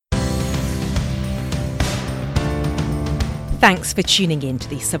Thanks for tuning in to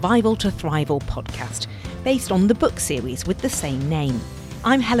the Survival to Thrival podcast, based on the book series with the same name.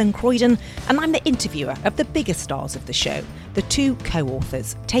 I'm Helen Croydon, and I'm the interviewer of the biggest stars of the show, the two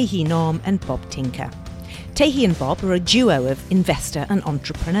co-authors, Nahm and Bob Tinker. Tahi and Bob are a duo of investor and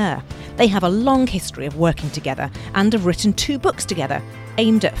entrepreneur. They have a long history of working together and have written 2 books together,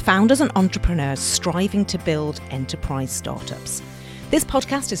 aimed at founders and entrepreneurs striving to build enterprise startups. This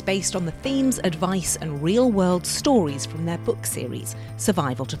podcast is based on the themes, advice and real-world stories from their book series,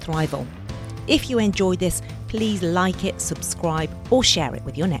 Survival to Thrival. If you enjoyed this, please like it, subscribe or share it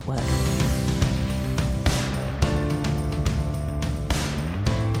with your network.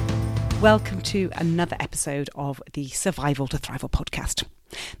 Welcome to another episode of the Survival to Thrival podcast.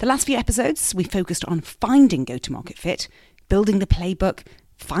 The last few episodes, we focused on finding go-to-market fit, building the playbook,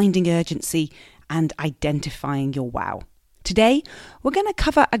 finding urgency and identifying your wow. Today, we're going to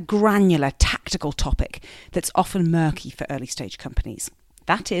cover a granular tactical topic that's often murky for early stage companies.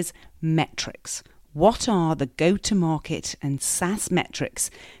 That is metrics. What are the go-to-market and SaaS metrics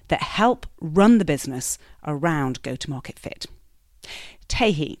that help run the business around go-to-market fit?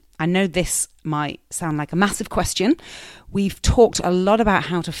 Tahi, I know this might sound like a massive question. We've talked a lot about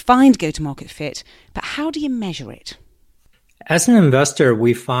how to find go-to-market fit, but how do you measure it? As an investor,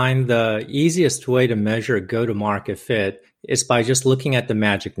 we find the easiest way to measure go-to-market fit is by just looking at the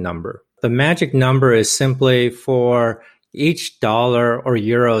magic number. The magic number is simply for each dollar or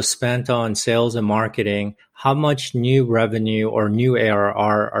euro spent on sales and marketing, how much new revenue or new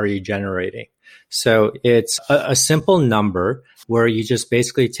ARR are you generating? So it's a simple number where you just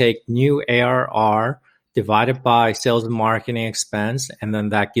basically take new ARR divided by sales and marketing expense, and then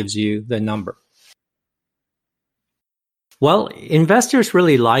that gives you the number. Well, investors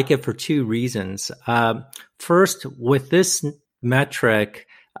really like it for 2 reasons. First, with this metric,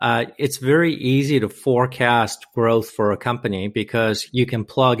 it's very easy to forecast growth for a company because you can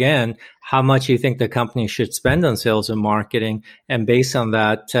plug in how much you think the company should spend on sales and marketing. And based on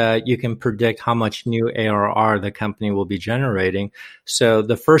that, you can predict how much new ARR the company will be generating. So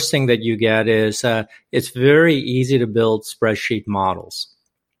the first thing that you get is it's very easy to build spreadsheet models.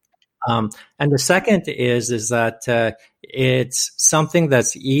 And the second is that it's something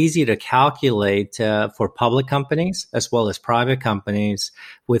that's easy to calculate for public companies as well as private companies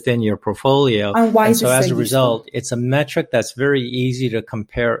within your portfolio. And so as a result, it's a metric that's very easy to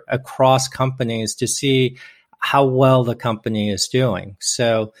compare across companies to see how well the company is doing.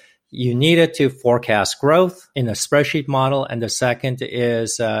 So you need it to forecast growth in a spreadsheet model. And the second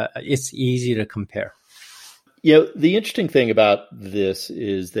is it's easy to compare. The interesting thing about this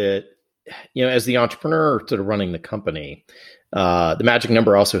is that, as the entrepreneur sort of running the company, the magic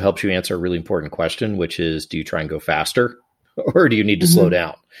number also helps you answer a really important question, which is, do you try and go faster or do you need to slow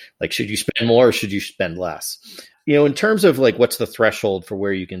down? Like, should you spend more or should you spend less? In terms of like, what's the threshold for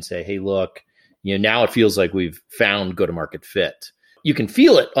where you can say, hey, look, now it feels like we've found go-to-market fit. You can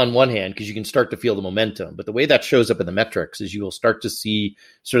feel it on one hand because you can start to feel the momentum, but the way that shows up in the metrics is you will start to see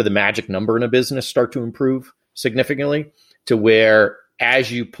sort of the magic number in a business start to improve significantly to where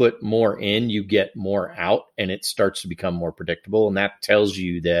as you put more in, you get more out and it starts to become more predictable. And that tells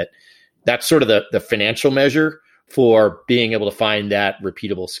you that that's sort of the financial measure for being able to find that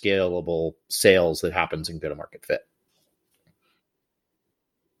repeatable, scalable sales that happens in go-to-market fit.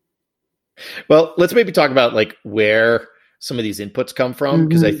 Well, let's maybe talk about like where some of these inputs come from,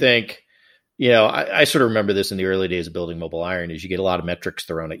 because I think, I sort of remember this in the early days of building Mobile Iron is you get a lot of metrics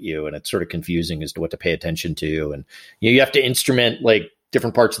thrown at you and it's sort of confusing as to what to pay attention to. And you have to instrument like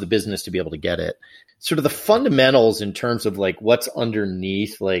different parts of the business to be able to get it. Sort of the fundamentals in terms of like what's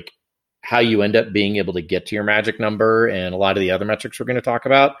underneath, like how you end up being able to get to your magic number and a lot of the other metrics we're going to talk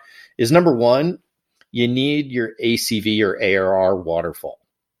about is number one, you need your ACV or ARR waterfall.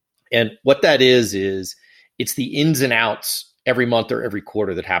 And what that is it's the ins and outs every month or every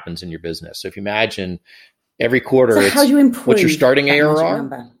quarter that happens in your business. So if you imagine every quarter, so how do you improve what's your starting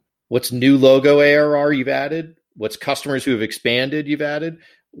ARR, what's new logo ARR you've added, what's customers who have expanded you've added,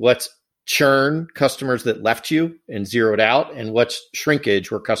 what's churn, customers that left you and zeroed out, and what's shrinkage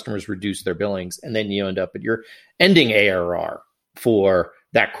where customers reduce their billings. And then you end up at your ending ARR for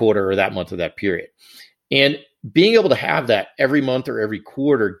that quarter or that month or that period. And being able to have that every month or every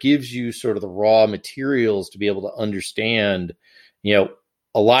quarter gives you sort of the raw materials to be able to understand, a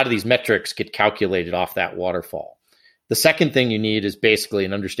lot of these metrics get calculated off that waterfall. The second thing you need is basically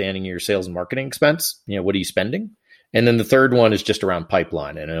an understanding of your sales and marketing expense. What are you spending? And then the third one is just around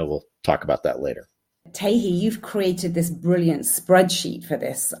pipeline. And we'll talk about that later. Tahi, you've created this brilliant spreadsheet for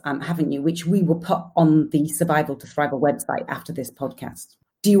this, haven't you? Which we will put on the Survival to Thrival website after this podcast.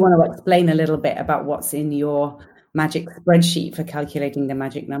 Do you want to explain a little bit about what's in your magic spreadsheet for calculating the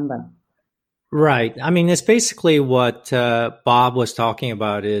magic number? Right. I mean, it's basically what Bob was talking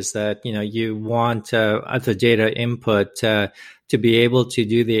about is that, you want the data input to be able to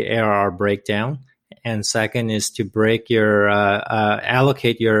do the ARR breakdown. And second is to break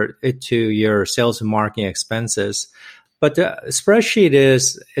allocate it to your sales and marketing expenses. But the spreadsheet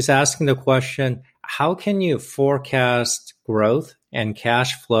is asking the question, how can you forecast growth and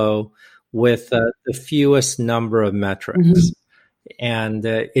cash flow with the fewest number of metrics? Mm-hmm. And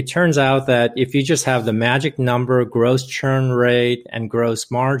it turns out that if you just have the magic number, gross churn rate, and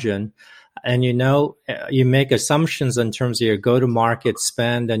gross margin, and you make assumptions in terms of your go-to-market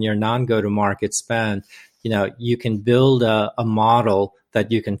spend and your non-go-to-market spend, you can build a model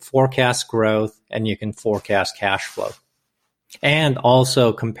that you can forecast growth and you can forecast cash flow. And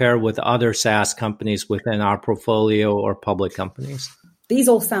also compare with other SaaS companies within our portfolio or public companies. These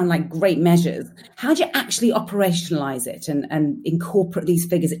all sound like great measures. How do you actually operationalize it and incorporate these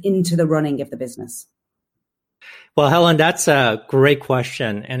figures into the running of the business? Well, Helen, that's a great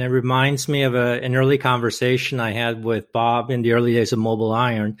question. And it reminds me of an early conversation I had with Bob in the early days of Mobile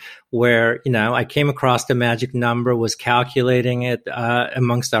Iron, where, I came across the magic number, was calculating it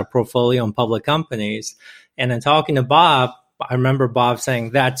amongst our portfolio and public companies. And in talking to Bob, I remember Bob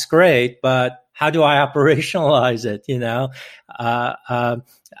saying, that's great, but how do I operationalize it?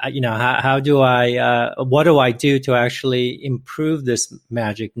 What do I do to actually improve this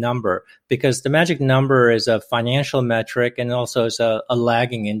magic number? Because the magic number is a financial metric and also is a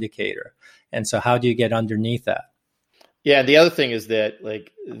lagging indicator. And so how do you get underneath that? Yeah. The other thing is that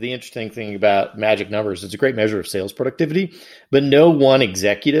the interesting thing about magic numbers, it's a great measure of sales productivity, but no one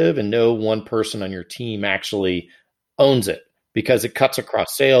executive and no one person on your team actually owns it, because it cuts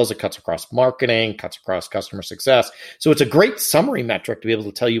across sales, it cuts across marketing, cuts across customer success. So it's a great summary metric to be able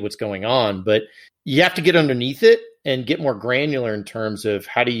to tell you what's going on, but you have to get underneath it and get more granular in terms of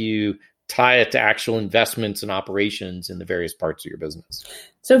how do you tie it to actual investments and operations in the various parts of your business.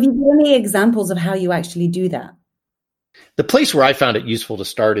 So have you got any examples of how you actually do that? The place where I found it useful to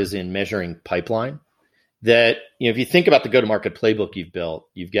start is in measuring pipeline. That, if you think about the go-to-market playbook you've built,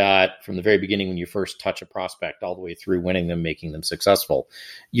 you've got from the very beginning when you first touch a prospect all the way through winning them, making them successful.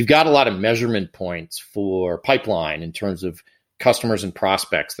 You've got a lot of measurement points for pipeline in terms of customers and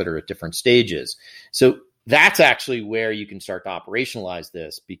prospects that are at different stages. So that's actually where you can start to operationalize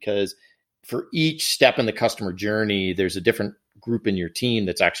this, because for each step in the customer journey, there's a different group in your team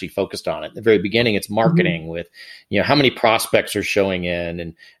that's actually focused on it. At the very beginning, it's marketing with, how many prospects are showing in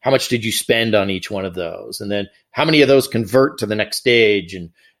and how much did you spend on each one of those? And then how many of those convert to the next stage and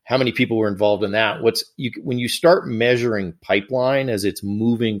how many people were involved in that? When you start measuring pipeline as it's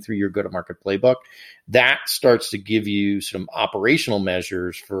moving through your go-to-market playbook, that starts to give you some operational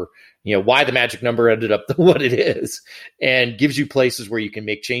measures for, why the magic number ended up what it is, and gives you places where you can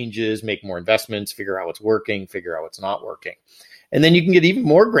make changes, make more investments, figure out what's working, figure out what's not working. And then you can get even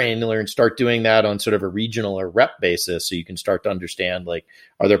more granular and start doing that on sort of a regional or rep basis. So you can start to understand,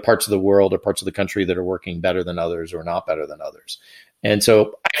 are there parts of the world or parts of the country that are working better than others or not better than others? And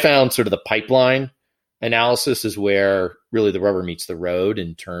so I found sort of the pipeline analysis is where really the rubber meets the road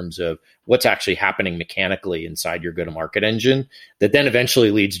in terms of what's actually happening mechanically inside your go-to-market engine that then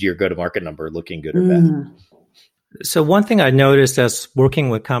eventually leads to your go-to-market number looking good or bad. So one thing I noticed as working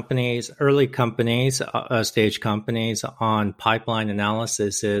with companies, early companies, stage companies on pipeline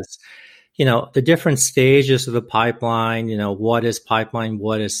analysis is, the different stages of the pipeline, what is pipeline,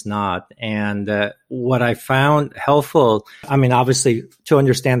 what is not. And what I found helpful, obviously to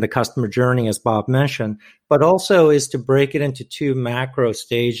understand the customer journey, as Bob mentioned, but also is to break it into two macro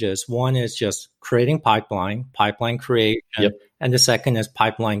stages. One is just creating pipeline creation, and the second is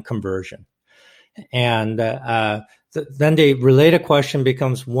pipeline conversion. And then the related question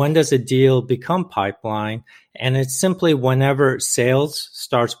becomes, when does a deal become pipeline? And it's simply whenever sales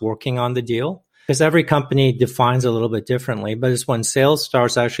starts working on the deal, because every company defines a little bit differently, but it's when sales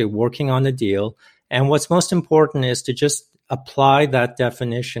starts actually working on the deal. And what's most important is to just apply that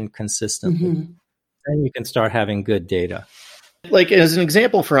definition consistently. Then you can start having good data. As an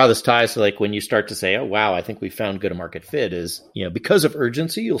example for how this ties to when you start to say, oh, wow, I think we found go-to-market fit is, because of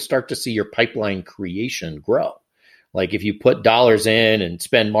urgency, you'll start to see your pipeline creation grow. If you put dollars in and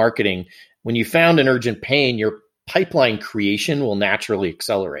spend marketing, when you found an urgent pain, your pipeline creation will naturally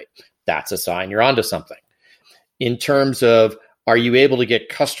accelerate. That's a sign you're onto something. In terms of Are you able to get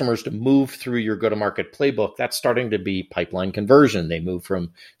customers to move through your go-to-market playbook? That's starting to be pipeline conversion. They move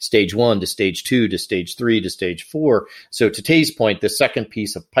from stage 1 to stage 2 to stage 3 to stage 4. So to Tay's point, the second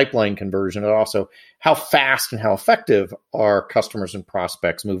piece of pipeline conversion is also how fast and how effective are customers and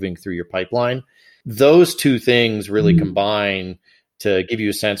prospects moving through your pipeline. Those two things really combine to give you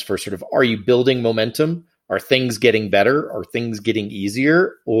a sense for sort of, are you building momentum? Are things getting better? Are things getting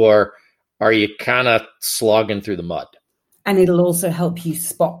easier? Or are you kind of slogging through the mud? And it'll also help you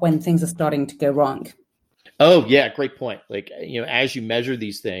spot when things are starting to go wrong. Oh, yeah, great point. Like, as you measure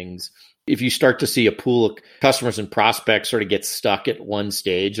these things, if you start to see a pool of customers and prospects sort of get stuck at one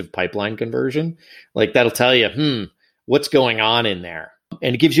stage of pipeline conversion, like that'll tell you, what's going on in there?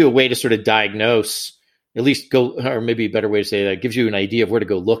 And it gives you a way to sort of diagnose, at least go, or maybe a better way to say that, it gives you an idea of where to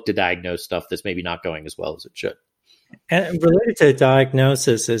go look to diagnose stuff that's maybe not going as well as it should. And related to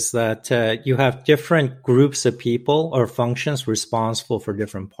diagnosis is that you have different groups of people or functions responsible for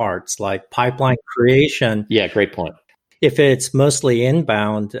different parts, like pipeline creation. Yeah, great point. If it's mostly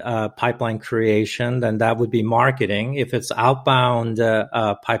inbound pipeline creation, then that would be marketing. If it's outbound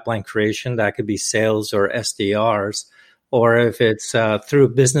pipeline creation, that could be sales or SDRs. Or if it's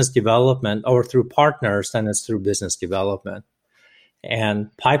through business development or through partners, then it's through business development. And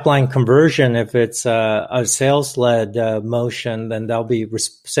pipeline conversion, if it's a sales-led motion, then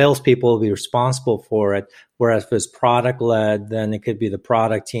salespeople will be responsible for it. Whereas if it's product-led, then it could be the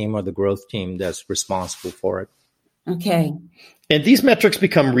product team or the growth team that's responsible for it. Okay. And these metrics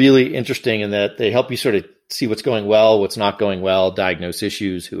become really interesting in that they help you sort of see what's going well, what's not going well, diagnose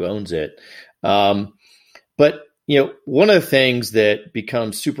issues, who owns it. But one of the things that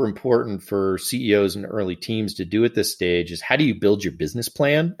becomes super important for CEOs and early teams to do at this stage is, how do you build your business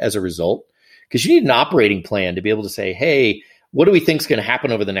plan as a result? Because you need an operating plan to be able to say, hey, what do we think is going to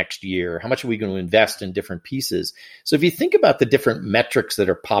happen over the next year? How much are we going to invest in different pieces? So if you think about the different metrics that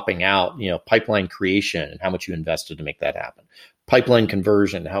are popping out, pipeline creation and how much you invested to make that happen, pipeline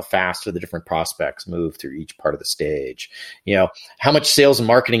conversion, how fast do the different prospects move through each part of the stage, how much sales and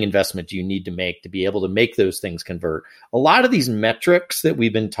marketing investment do you need to make to be able to make those things convert? A lot of these metrics that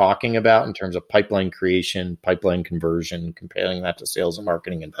we've been talking about in terms of pipeline creation, pipeline conversion, comparing that to sales and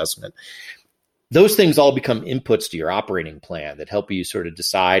marketing investment, those things all become inputs to your operating plan that help you sort of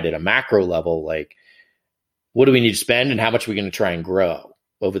decide at a macro level, like, what do we need to spend and how much are we going to try and grow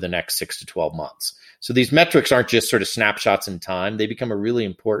over the next 6 to 12 months? So these metrics aren't just sort of snapshots in time. They become a really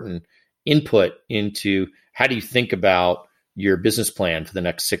important input into how do you think about your business plan for the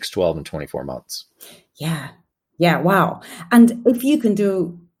next 6, 12, and 24 months. Yeah. Wow. And if you can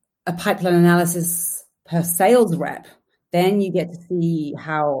do a pipeline analysis per sales rep, then you get to see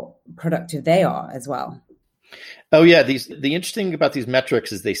how productive they are as well. Oh, yeah. The interesting thing about these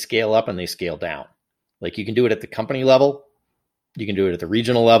metrics is they scale up and they scale down. Like, you can do it at the company level, you can do it at the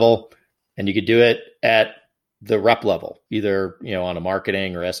regional level, and you could do it at the rep level, either on a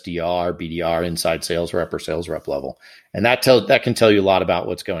marketing or SDR, BDR, inside sales rep or sales rep level. And that can tell you a lot about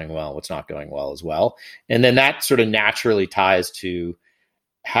what's going well, what's not going well as well. And then that sort of naturally ties to,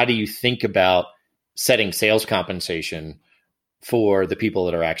 how do you think about setting sales compensation for the people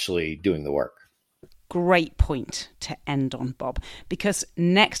that are actually doing the work? Great point to end on, Bob, because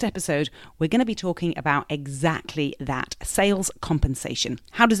next episode, we're going to be talking about exactly that, sales compensation.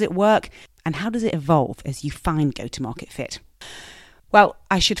 How does it work and how does it evolve as you find go-to-market fit? Well,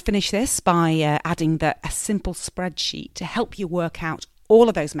 I should finish this by adding that a simple spreadsheet to help you work out all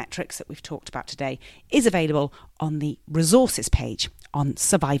of those metrics that we've talked about today is available on the resources page on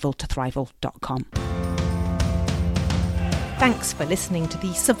survivaltothrival.com. Thanks for listening to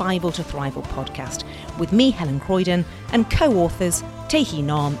the Survival to Thrival podcast with me, Helen Croydon, and co-authors Tahi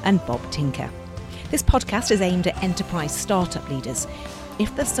Nahm and Bob Tinker. This podcast is aimed at enterprise startup leaders.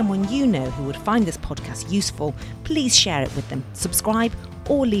 If there's someone you know who would find this podcast useful, please share it with them, subscribe,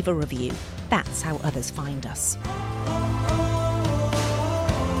 or leave a review. That's how others find us.